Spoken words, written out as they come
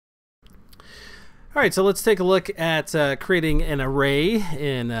All right, so let's take a look at creating an array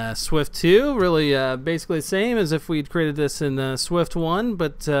in Swift 2. Really basically the same as if we'd created this in Swift 1,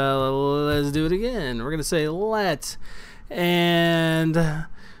 but let's do it again. We're going to say let, and,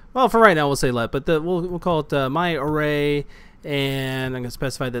 well, for right now we'll say let, but we'll call it my array, and I'm going to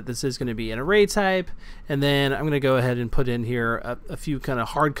specify that this is going to be an array type, and then I'm going to go ahead and put in here a few kind of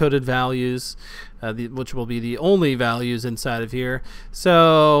hard-coded values, which will be the only values inside of here.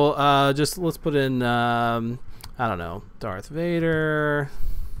 So just let's put in, I don't know, Darth Vader.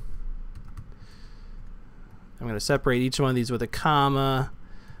 I'm going to separate each one of these with a comma.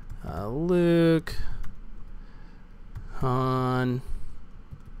 Luke, Han,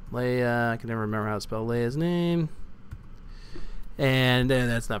 Leia. I can never remember how to spell Leia's name. And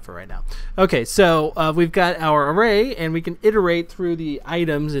that's not for right now. Okay, so we've got our array, and we can iterate through the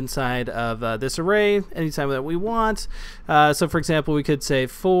items inside of this array anytime that we want. So, for example, we could say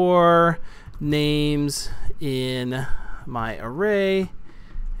for names in my array,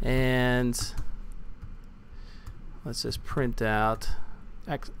 and let's just print out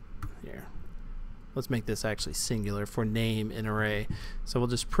here. Let's make this actually singular for name in array. So we'll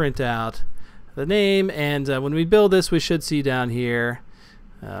just print out the name, and when we build this, we should see down here.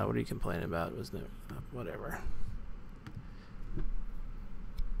 What are you complaining about? Was no, whatever.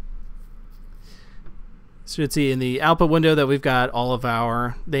 So you should see in the output window that we've got all of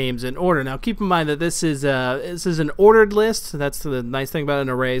our names in order. Now, keep in mind that this is an ordered list. That's the nice thing about an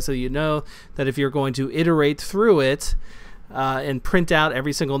array. So you know that if you're going to iterate through it and print out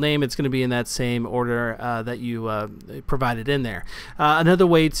every single name, it's going to be in that same order that you provided in there. Another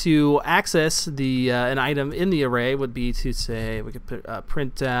way to access an item in the array would be to say, we could put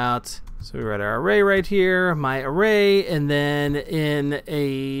print out, so we write our array right here, my array, and then in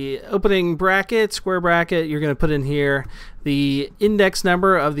a opening bracket, square bracket, you're going to put in here the index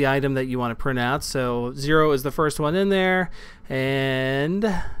number of the item that you want to print out. So 0 is the first one in there, and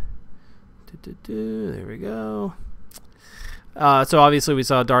there we go. So obviously we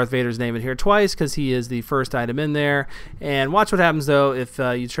saw Darth Vader's name in here twice because he is the first item in there. And watch what happens though if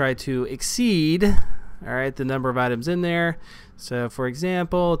you try to exceed, all right, the number of items in there. So for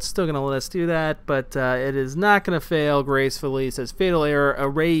example, it's still going to let us do that, but it is not going to fail gracefully. It says fatal error,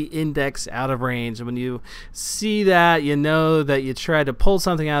 array index out of range. And when you see that, you know that you tried to pull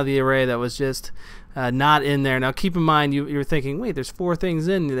something out of the array that was just not in there. Now keep in mind, you're thinking, wait, there's 4 things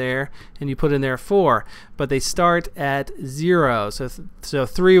in there, and you put in there 4, but they start at 0. So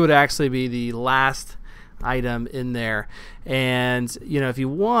 3 would actually be the last item in there. And you know, if you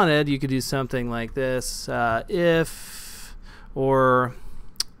wanted, you could do something like this: if, or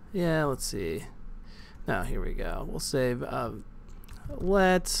yeah, let's see. Now here we go. We'll save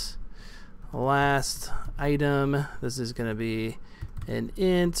let last item. This is going to be an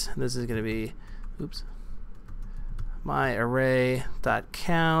int. This is going to be, oops, my array dot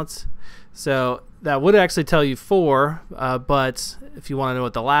count. So that would actually tell you 4, but if you want to know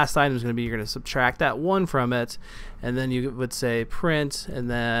what the last item is going to be, you're going to subtract that 1 from it, and then you would say print and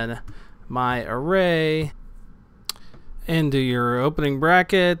then my array, and do your opening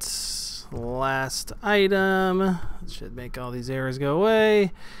brackets, last item. It should make all these errors go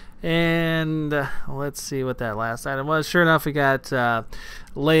away. And let's see what that last item was. Sure enough, we got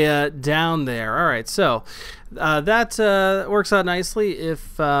Leia down there. All right, so that works out nicely.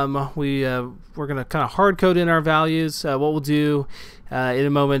 If we're going to kind of hard code in our values, what we'll do in a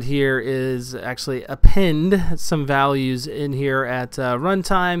moment here is actually append some values in here at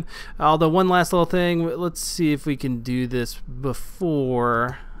runtime. Although one last little thing, let's see if we can do this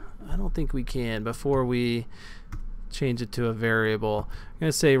before. I don't think we can before we change it to a variable. I'm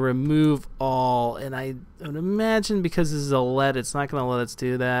going to say remove all, and I would imagine because this is a let, it's not going to let us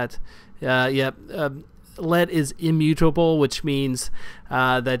do that. Yep, let is immutable, which means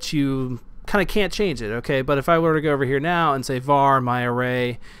that you kind of can't change it, okay? But if I were to go over here now and say var my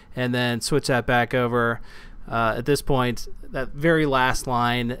array and then switch that back over, at this point that very last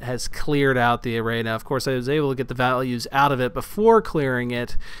line has cleared out the array. Now of course I was able to get the values out of it before clearing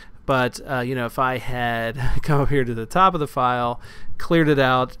it, but you know, if I had come up here to the top of the file, cleared it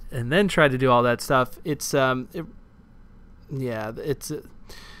out, and then tried to do all that stuff, it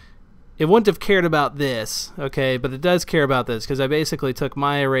wouldn't have cared about this, okay? But it does care about this because I basically took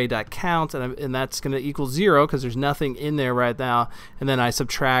my array.count, and that's going to equal 0 because there's nothing in there right now, and then I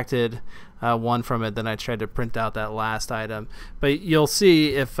subtracted 1 from it. Then I tried to print out that last item. But you'll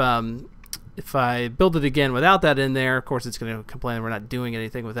see if I build it again without that in there, of course it's going to complain we're not doing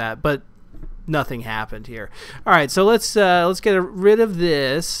anything with that, but nothing happened here. All right, so let's get rid of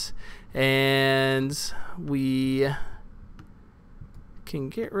this, and we can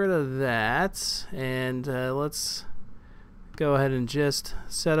get rid of that, and let's go ahead and just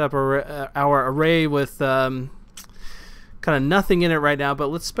set up our array with kind of nothing in it right now, but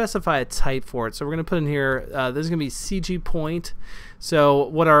let's specify a type for it. So we're going to put in here, this is going to be CG point. So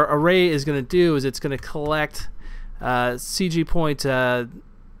what our array is going to do is it's going to collect CG point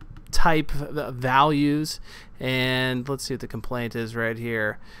type values, and let's see what the complaint is right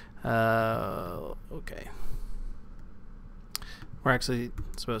here. Okay. We're actually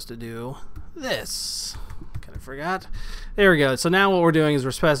supposed to do this. Kind of forgot. There we go. So now what we're doing is we're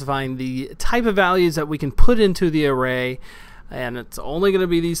specifying the type of values that we can put into the array, and it's only going to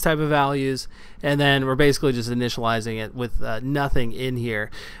be these type of values, and then we're basically just initializing it with nothing in here.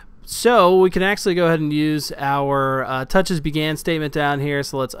 So we can actually go ahead and use our touches began statement down here.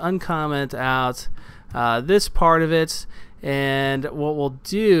 So let's uncomment out this part of it. And what we'll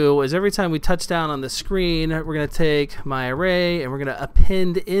do is every time we touch down on the screen, we're going to take my array and we're going to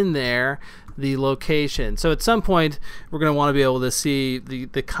append in there the location. So at some point, we're going to want to be able to see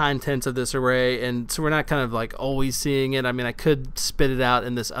the contents of this array, and so we're not kind of like always seeing it. I mean, I could spit it out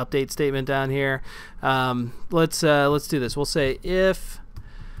in this update statement down here. Let's do this. We'll say if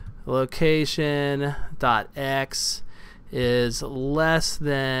location.x is less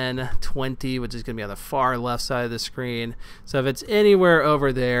than 20, which is going to be on the far left side of the screen. So if it's anywhere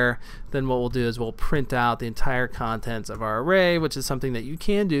over there, then what we'll do is we'll print out the entire contents of our array, which is something that you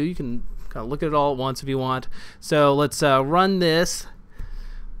can do. You can kind of look at it all at once if you want. So let's run this.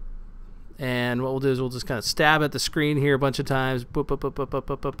 And what we'll do is we'll just kind of stab at the screen here a bunch of times. Boop, boop, boop, boop, boop,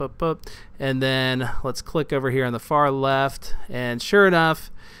 boop, boop, boop, boop. And then let's click over here on the far left. And sure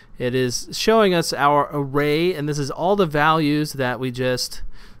enough, it is showing us our array, and this is all the values that we just,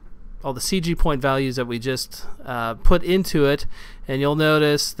 all the CG point values that we just put into it. And you'll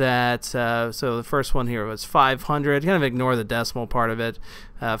notice that, so the first one here was 500. Kind of ignore the decimal part of it.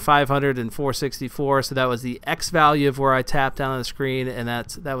 500 and 464. So that was the X value of where I tapped down on the screen, and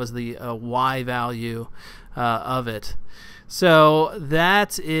that was the Y value of it. So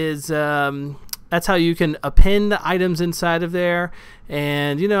that is that's how you can append items inside of there.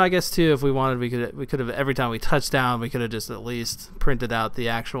 And you know, I guess too, if we wanted, we could have every time we touch down, we could have just at least printed out the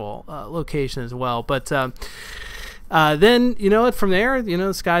actual location as well. But then you know what, from there, you know,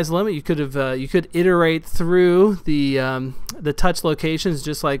 the sky's the limit. You could have you could iterate through the touch locations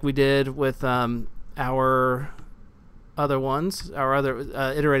just like we did with our other ones, our other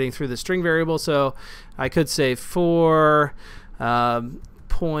iterating through the string variable. So I could say for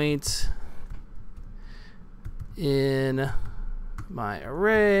point in my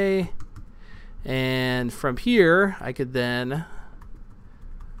array, and from here I could then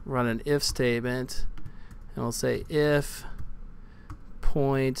run an if statement, and we'll say if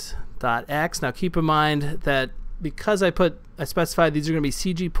point.x. Now keep in mind that because I specified these are going to be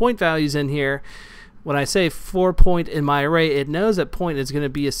CG point values in here, when I say for point in my array, it knows that point is going to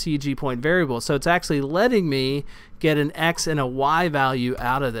be a CG point variable. So it's actually letting me get an X and a Y value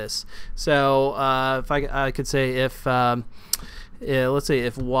out of this. So if I could say if, let's say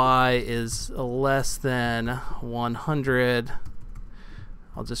if Y is less than 100,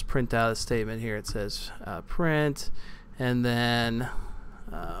 I'll just print out a statement here. It says print, and then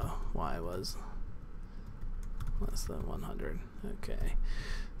Y was less than 100. Okay.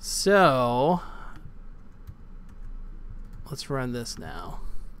 So let's run this now.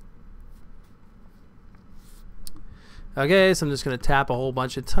 Okay, so I'm just going to tap a whole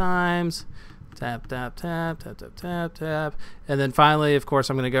bunch of times. Tap, tap, tap, tap, tap, tap, tap. And then finally, of course,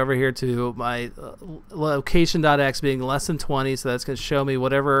 I'm going to go over here to my location.x being less than 20. So that's going to show me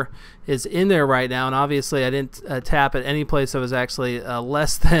whatever is in there right now. And obviously, I didn't tap at any place that was actually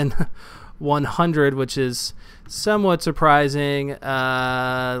less than 100, which is somewhat surprising.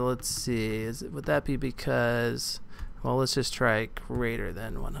 Let's see. Would that be because... Well, let's just try greater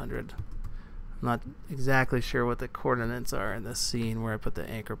than 100. I'm not exactly sure what the coordinates are in this scene where I put the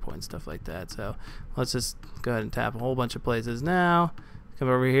anchor point, stuff like that. So let's just go ahead and tap a whole bunch of places now. Come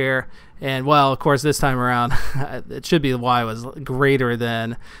over here, and well, of course, this time around, it should be Y was greater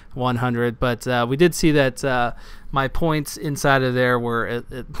than 100. But we did see that my points inside of there were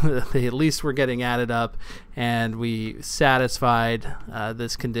they at least were getting added up, and we satisfied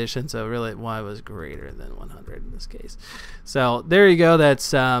this condition. So really, Y was greater than 100 in this case. So there you go. That's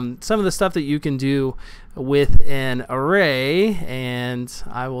some of the stuff that you can do with an array, and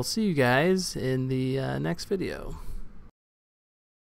I will see you guys in the next video.